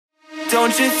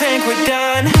Don't you think we're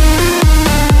done?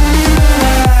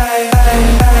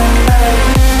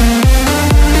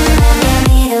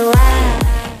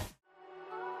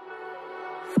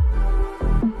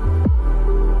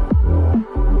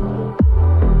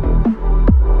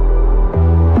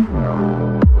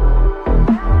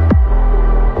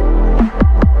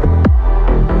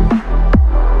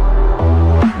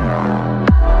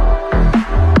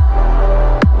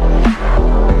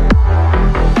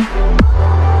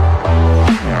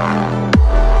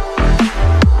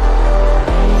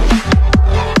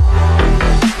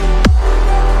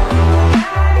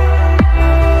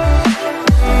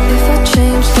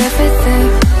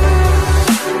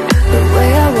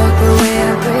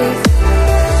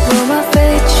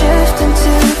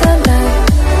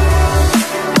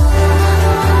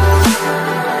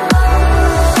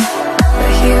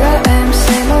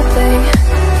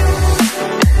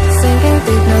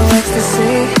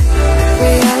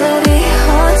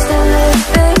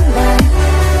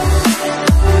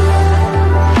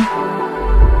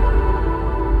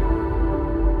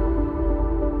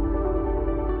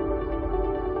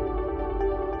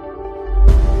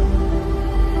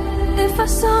 If I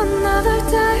saw another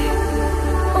day,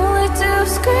 only to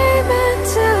scream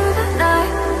into the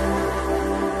night.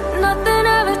 Nothing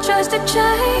ever tries to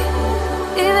change,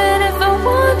 even if I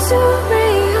want to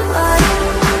realize.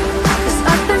 'Cause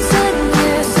I've been sitting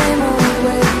here, same old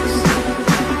ways,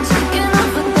 taking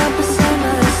off without the same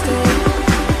mistake.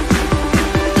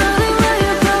 Darling, where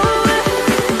you going?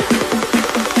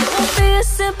 It won't be as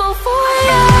simple for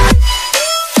you.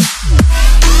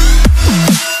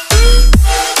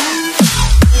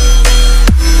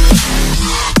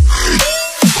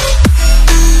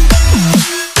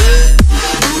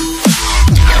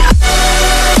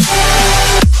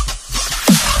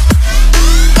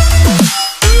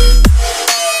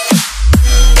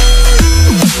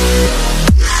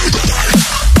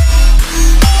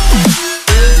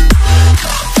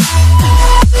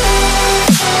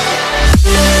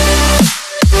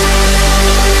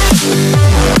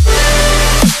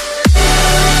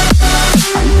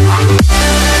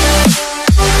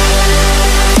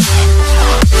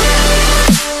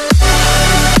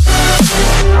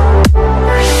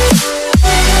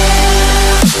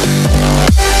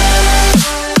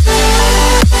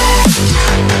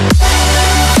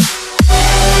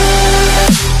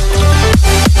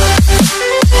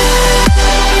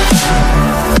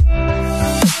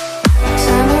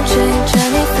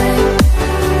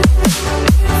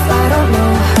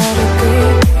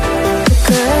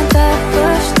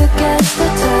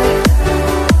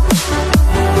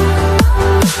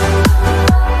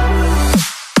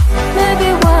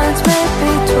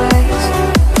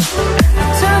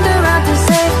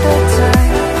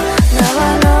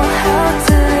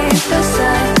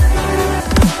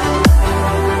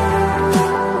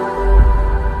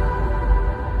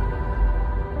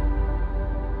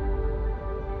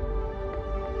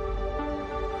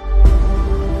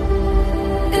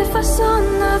 If I saw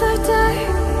another day,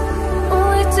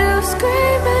 only to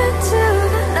scream into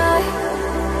the night.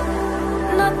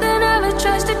 Nothing ever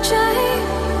tries to change,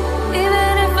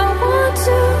 even if I want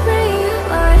to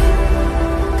realize.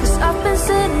 'Cause I've been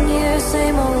sitting here,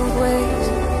 same old ways,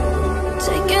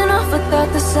 taking off without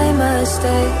the same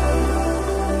mistake.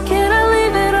 Can I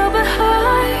leave it all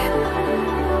behind?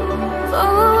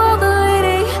 Follow all the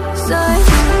leading signs.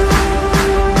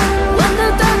 When the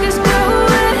dark is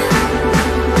growing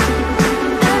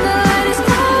and the light is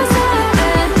closing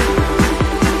in,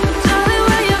 darling,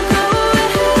 where you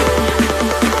going?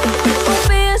 Won't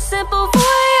be as simple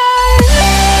for you.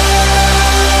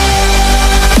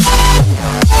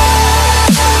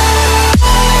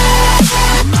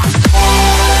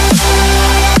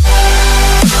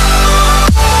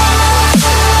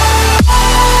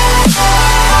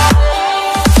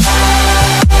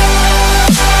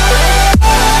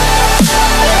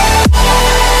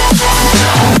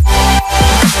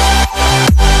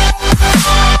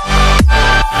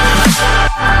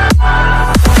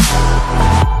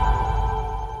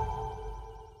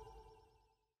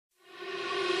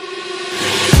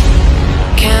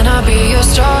 Can I be your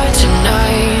star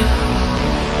tonight?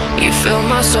 You fill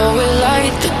my soul with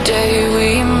light the day we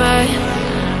met.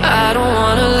 I don't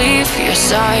wanna leave your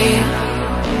side.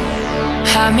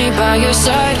 Have me by your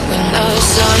side when the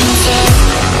sun sets.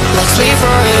 Let's leave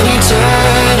for an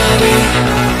eternity.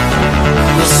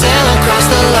 We'll sail across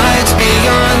the lights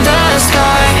beyond the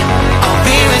sky. I'll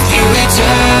be with you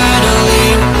eternally.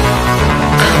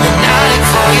 I'm an addict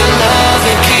for your love,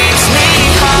 it keeps me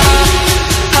high.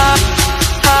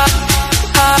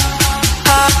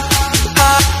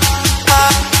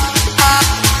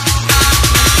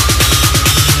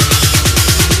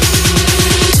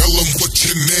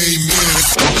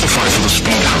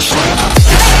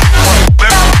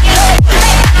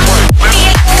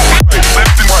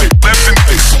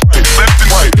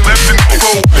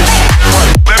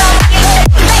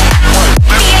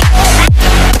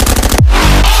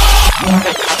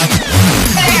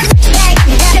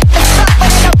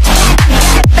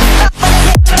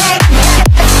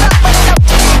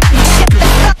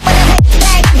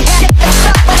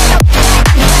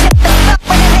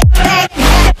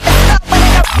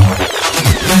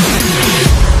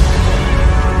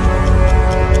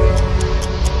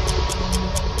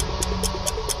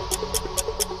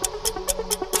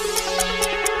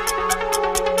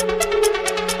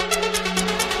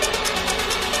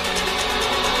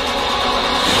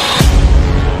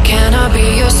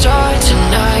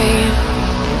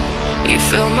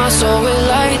 Fill my soul with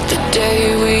light the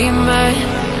day we met.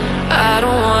 I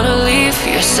don't wanna leave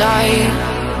your side.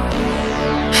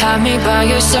 Have me by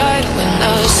your side when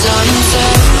the sun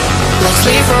sets. Let's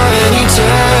leave for an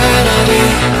eternity.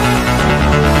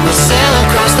 We'll sail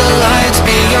across the lights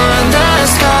beyond the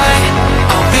sky.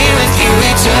 I'll be with you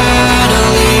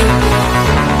eternally.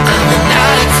 I'm an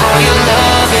addict for your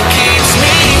love, it keeps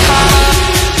me high.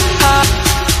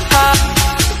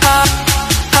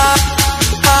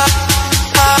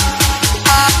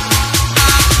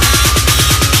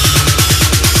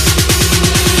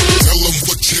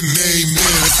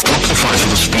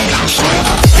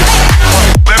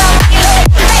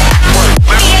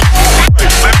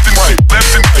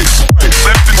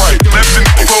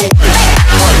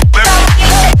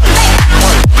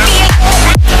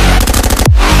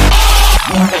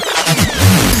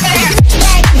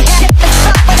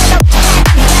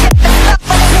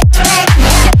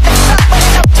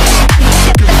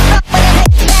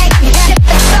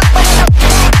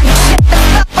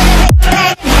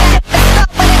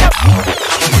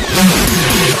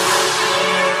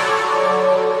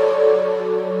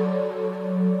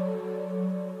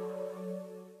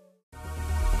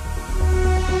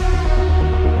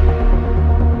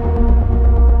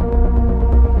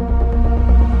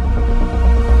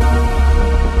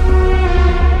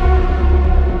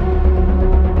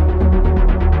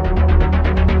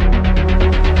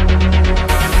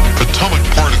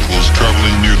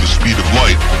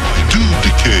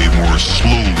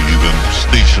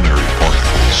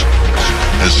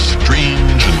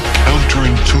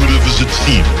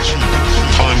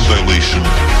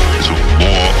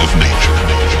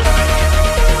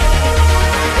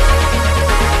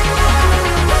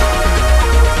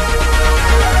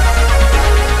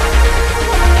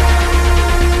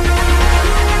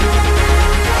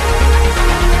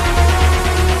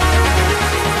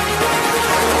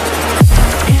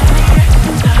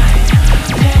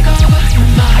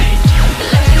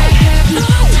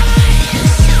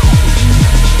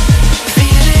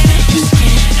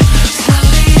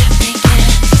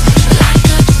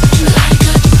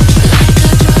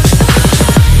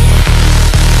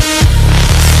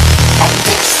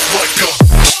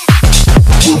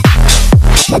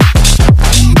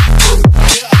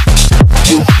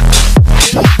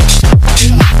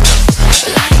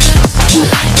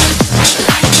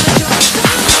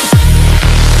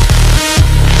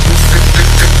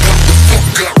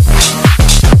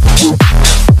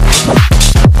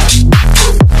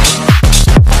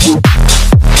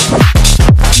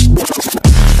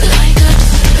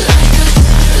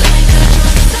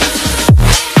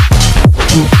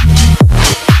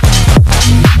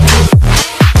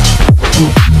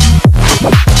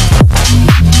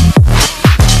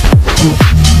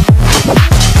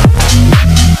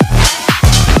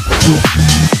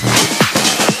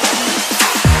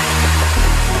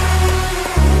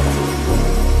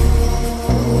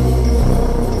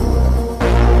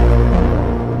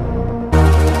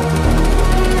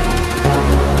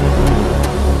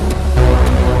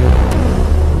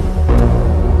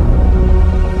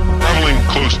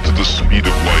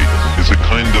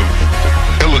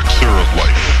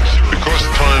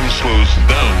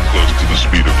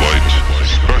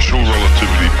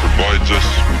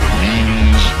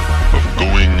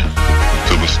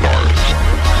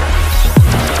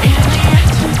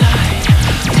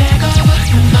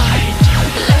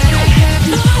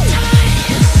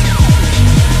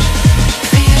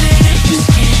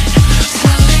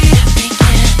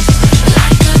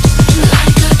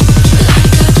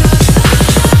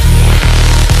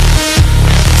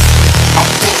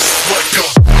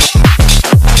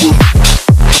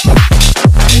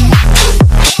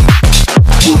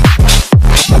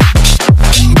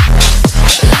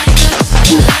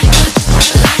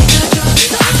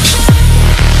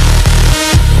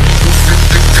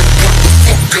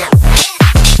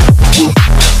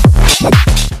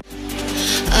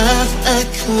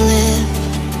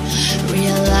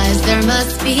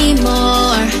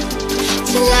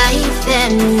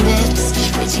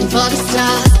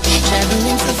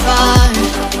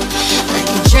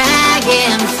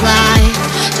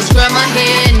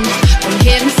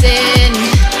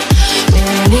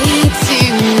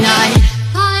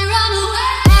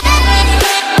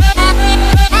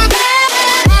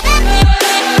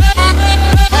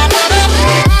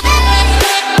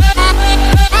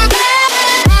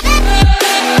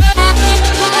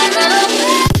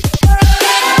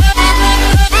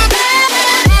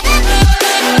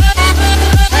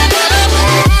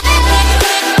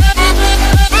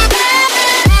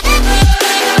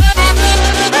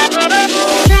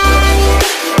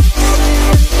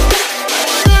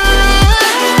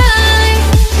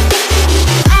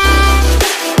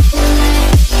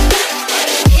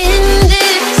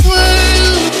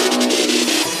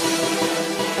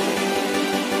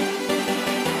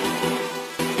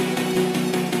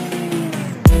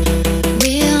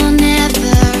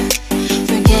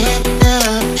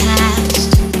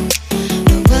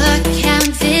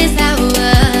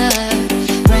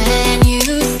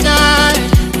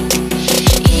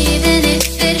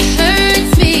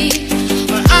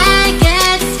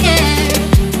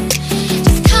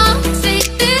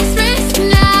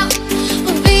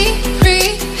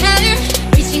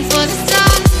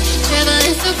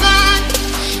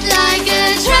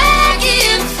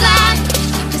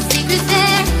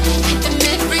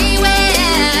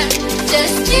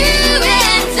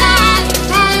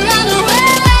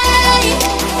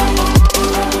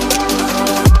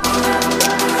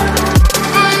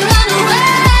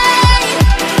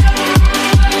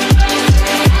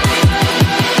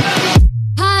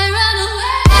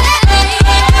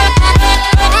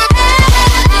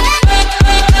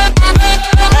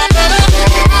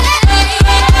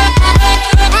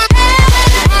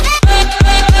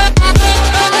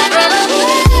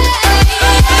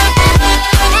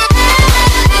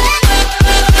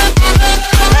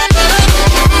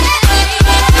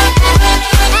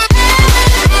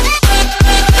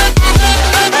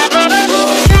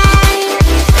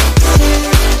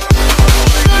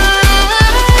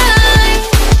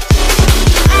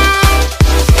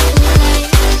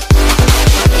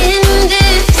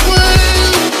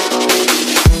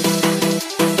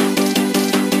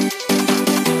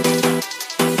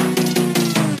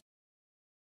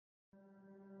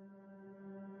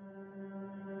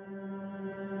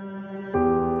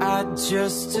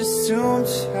 just assumed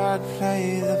I'd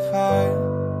play the part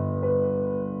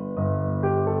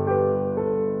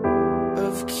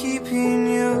of keeping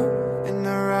you in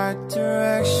the right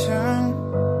direction.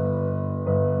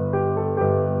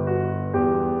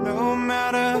 No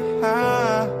matter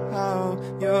how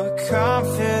your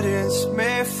confidence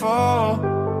may fall,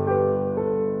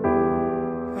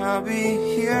 I'll be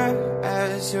here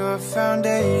as your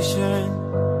foundation.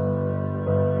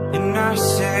 And I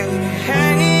say,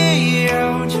 hey,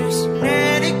 yo, just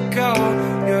let it go.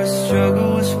 Your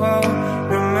struggles won't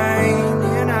remain.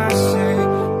 And I say,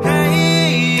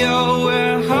 hey, yo,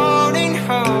 we're holding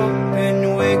hope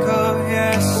and wake up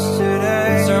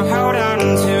yesterday. So hold on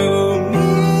to me.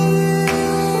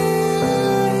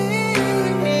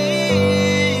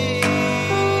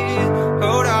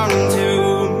 Hold on to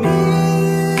me.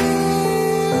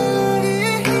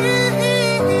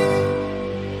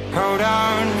 Hold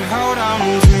on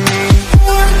to me.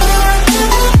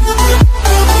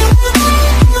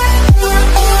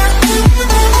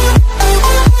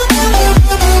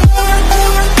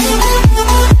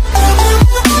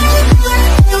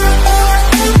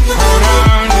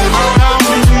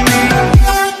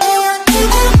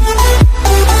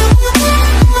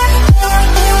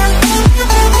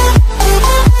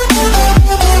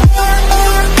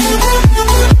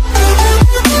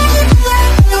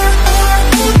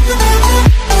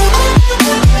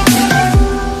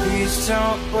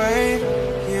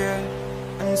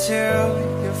 Until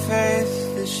your faith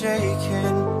is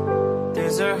shaken,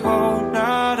 there's a whole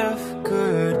lot of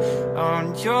good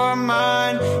on your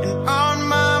mind and on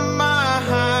my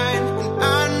mind. And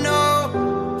I know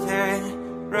that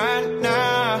right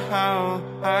now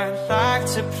I'd like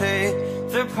to play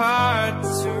the part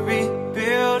to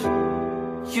rebuild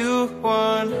you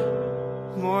one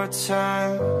more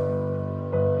time.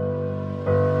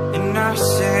 And I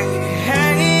say,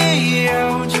 hey,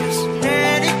 yo, just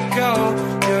let it go.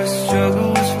 Your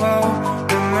struggles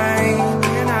won't remain.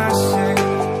 And I say,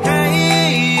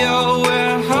 hey, yo,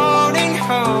 we're holding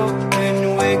hope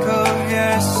and wake up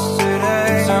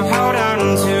yesterday. So hold on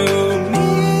to me.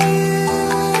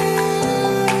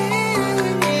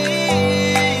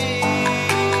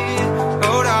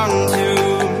 Hold on to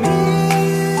me.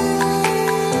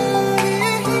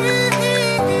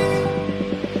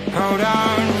 Hold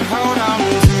on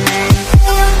to me.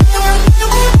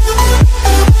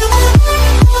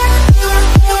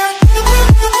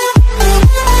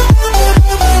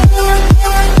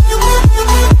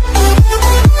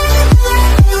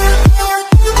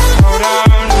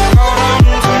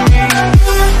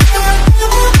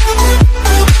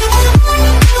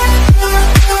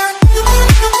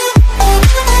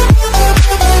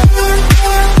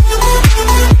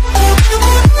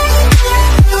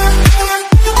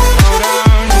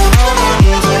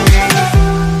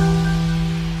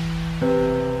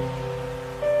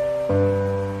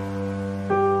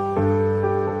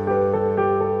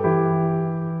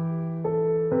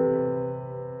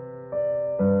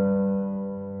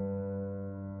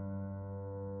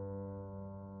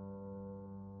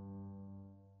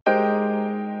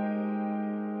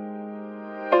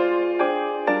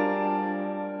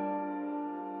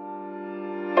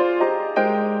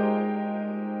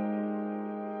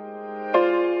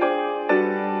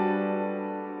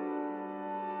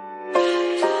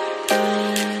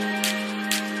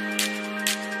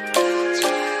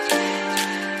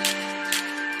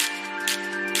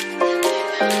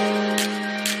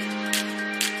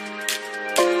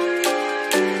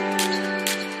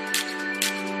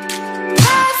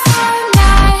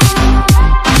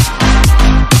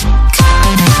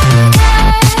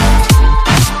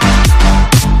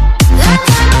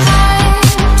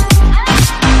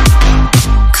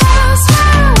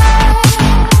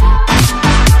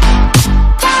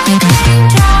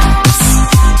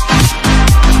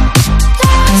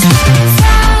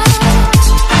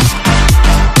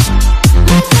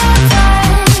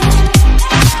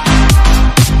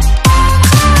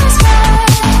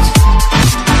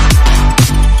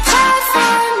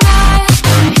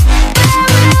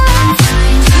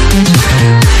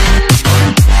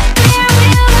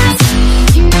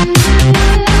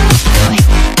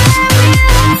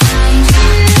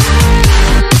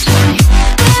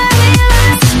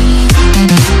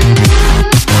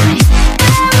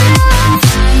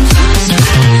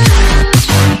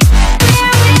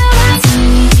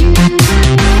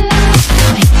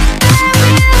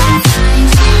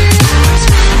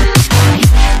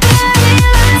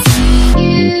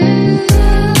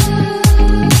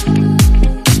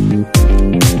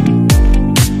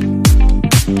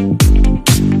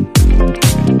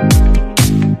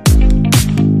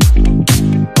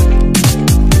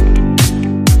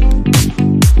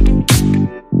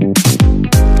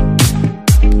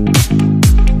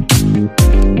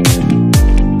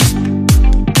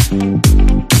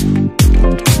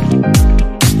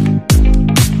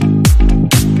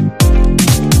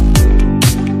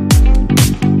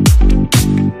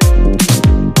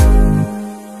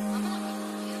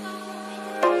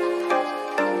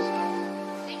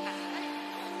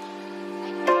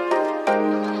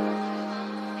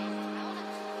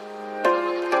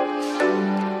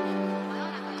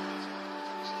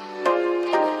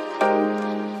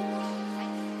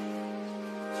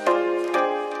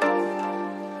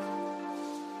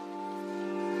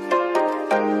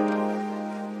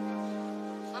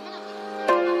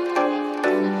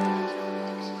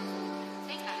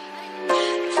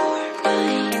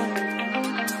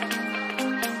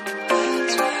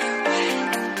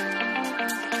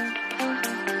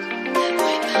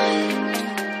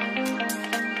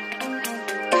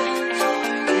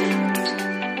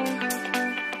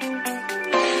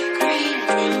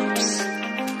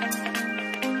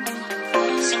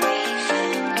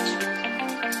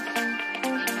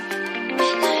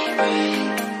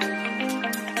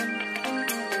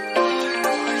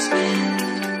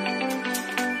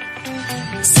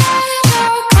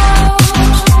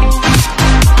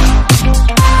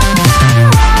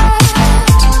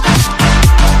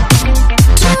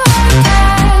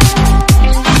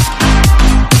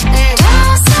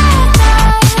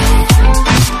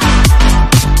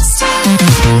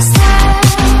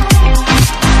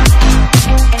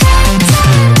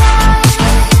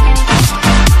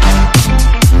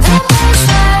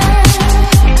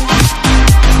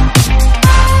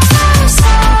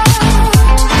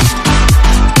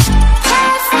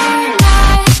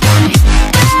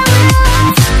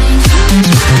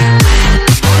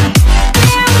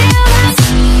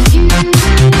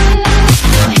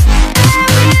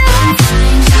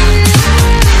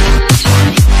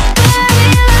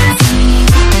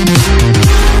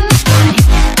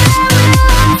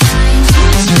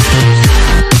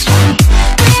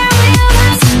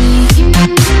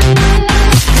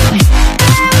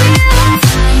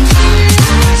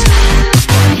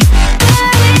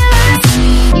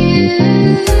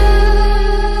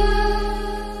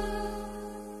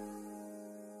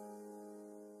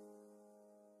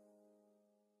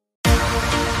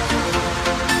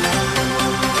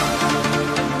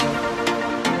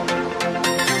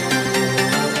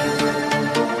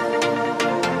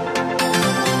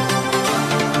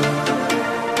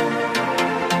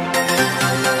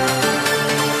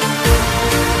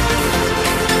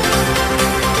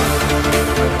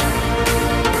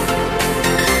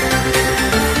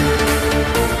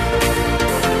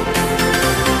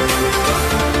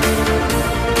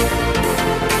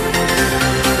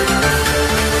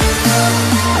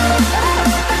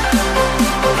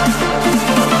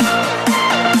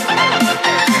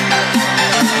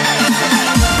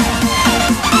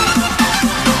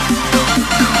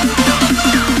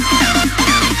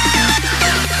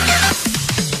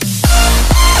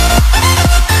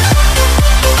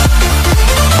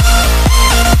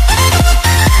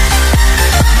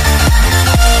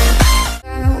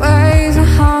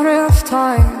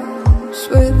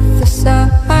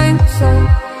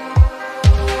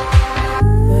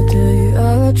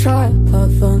 try to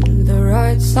puff on the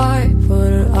right side,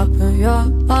 put it up in your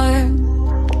mind?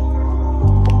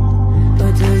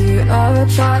 But do you ever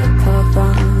try to puff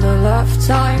on the left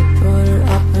side, put it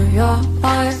up in your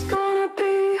mind? It's gonna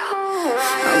be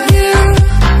alright.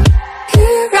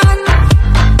 You run,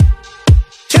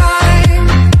 try,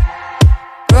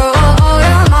 roll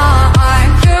your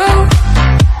mind. You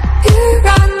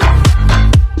run,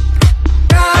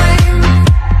 try,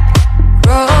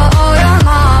 roll your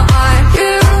mind.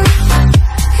 You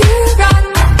run,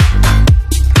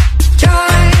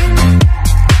 try,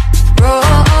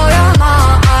 roll your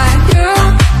mind. You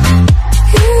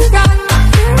run,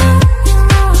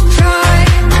 try,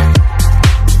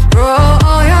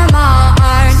 roll your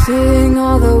mind. Seeing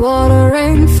all the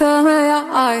watering fill your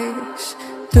eyes,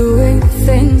 doing the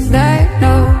things they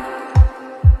know,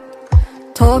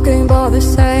 talking about the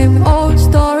same old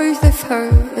stories they've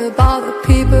heard about the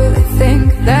people they think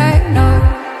they know.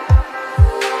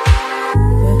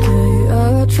 But do you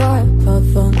ever try to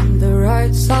puff on the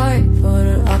right side, put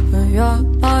it up in your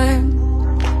mind?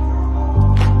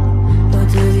 But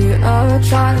do you ever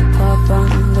try to puff on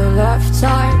the left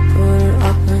side, put it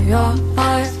up in your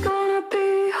mind? It's gonna be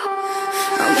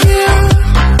hard.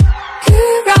 You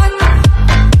run,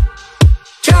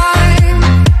 try,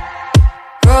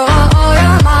 roll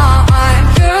your mind.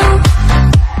 You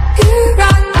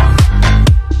run,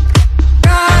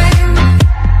 try,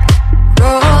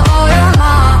 roll your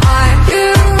mind. You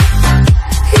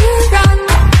run,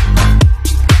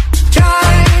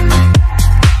 try,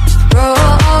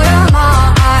 roll your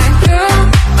mind. You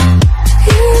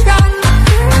run, try.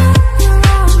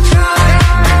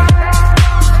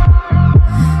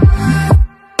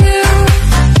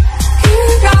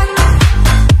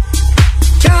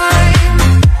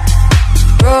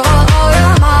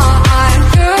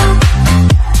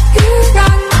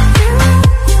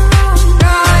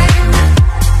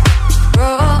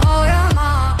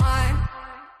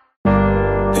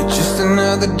 It's just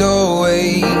another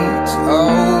doorway to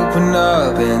open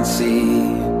up and see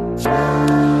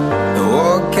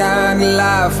what kind of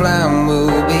lifeline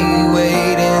will be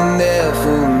waiting there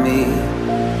for me.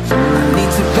 I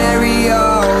need to bury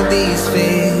all these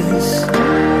fears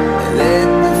and let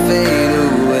them fade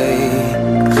away.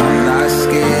 I'm not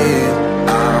scared,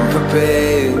 I'm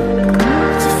prepared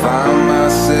to find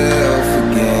myself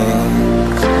again.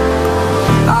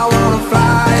 I wanna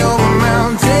fly over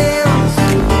mountains,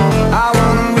 I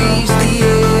wanna reach the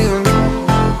end.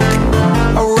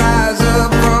 I'll rise up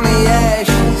from the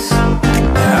ashes,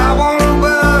 and I wanna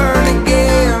burn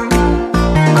again.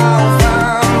 I'll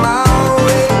find my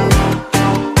way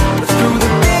through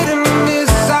the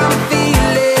bitterness I'm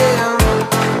feeling.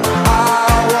 I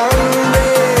won't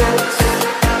rest,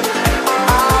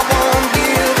 I won't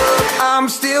give up, I'm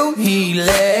still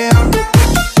healing.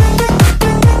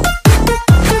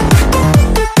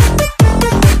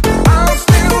 I'm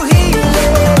still healing.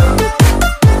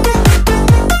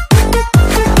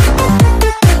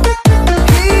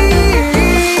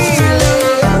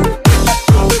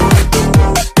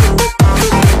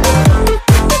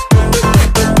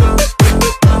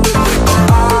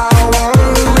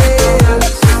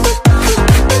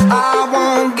 I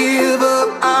won't give up,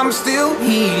 I'm still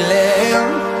healing.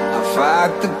 I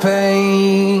fight the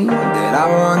pain that I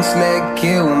once let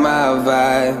kill my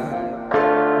vibe.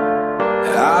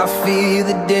 I fear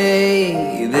the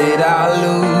day that I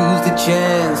lose the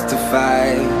chance to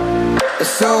fight.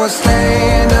 So I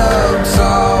stand up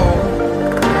tall,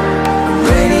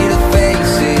 ready to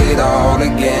face it all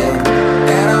again.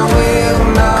 And I will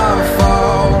not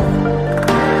fall,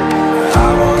 I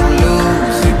won't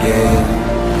lose again.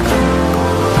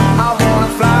 I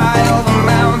wanna fly over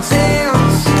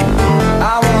mountains,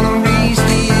 I wanna reach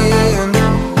the end.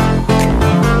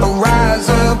 I'll rise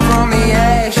up from the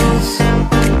ashes,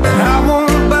 and I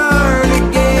won't burn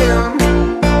again.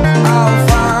 I'll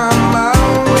find my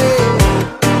way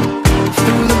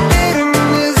through the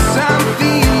bitterness I'm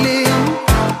feeling.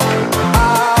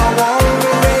 I won't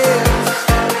rest.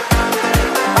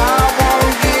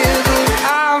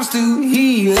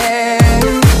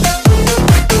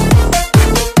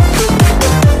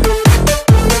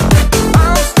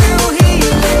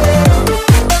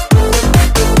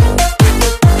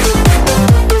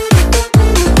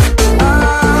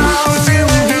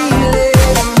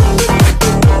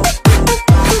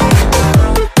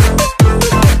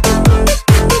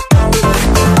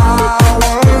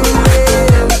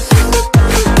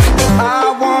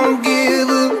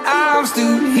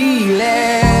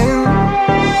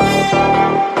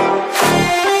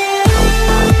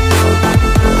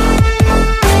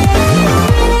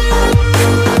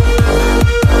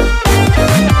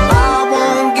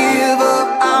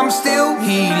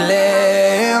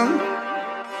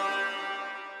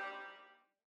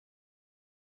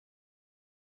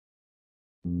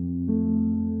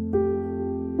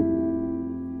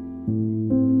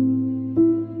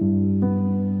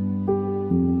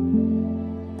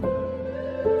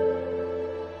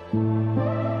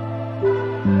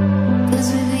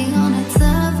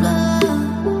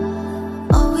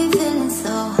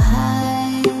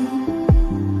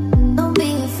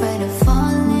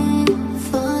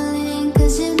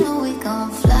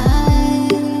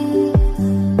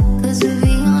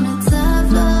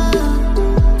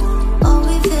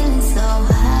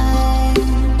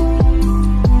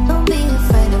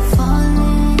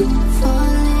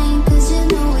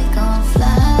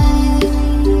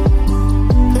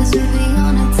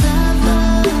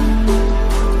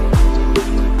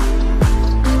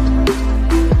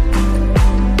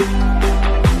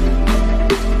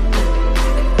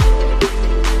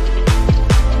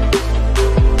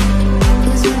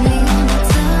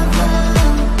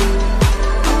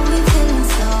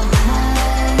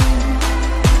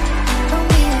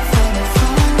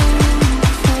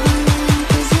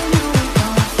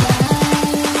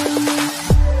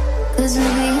 Cause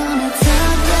we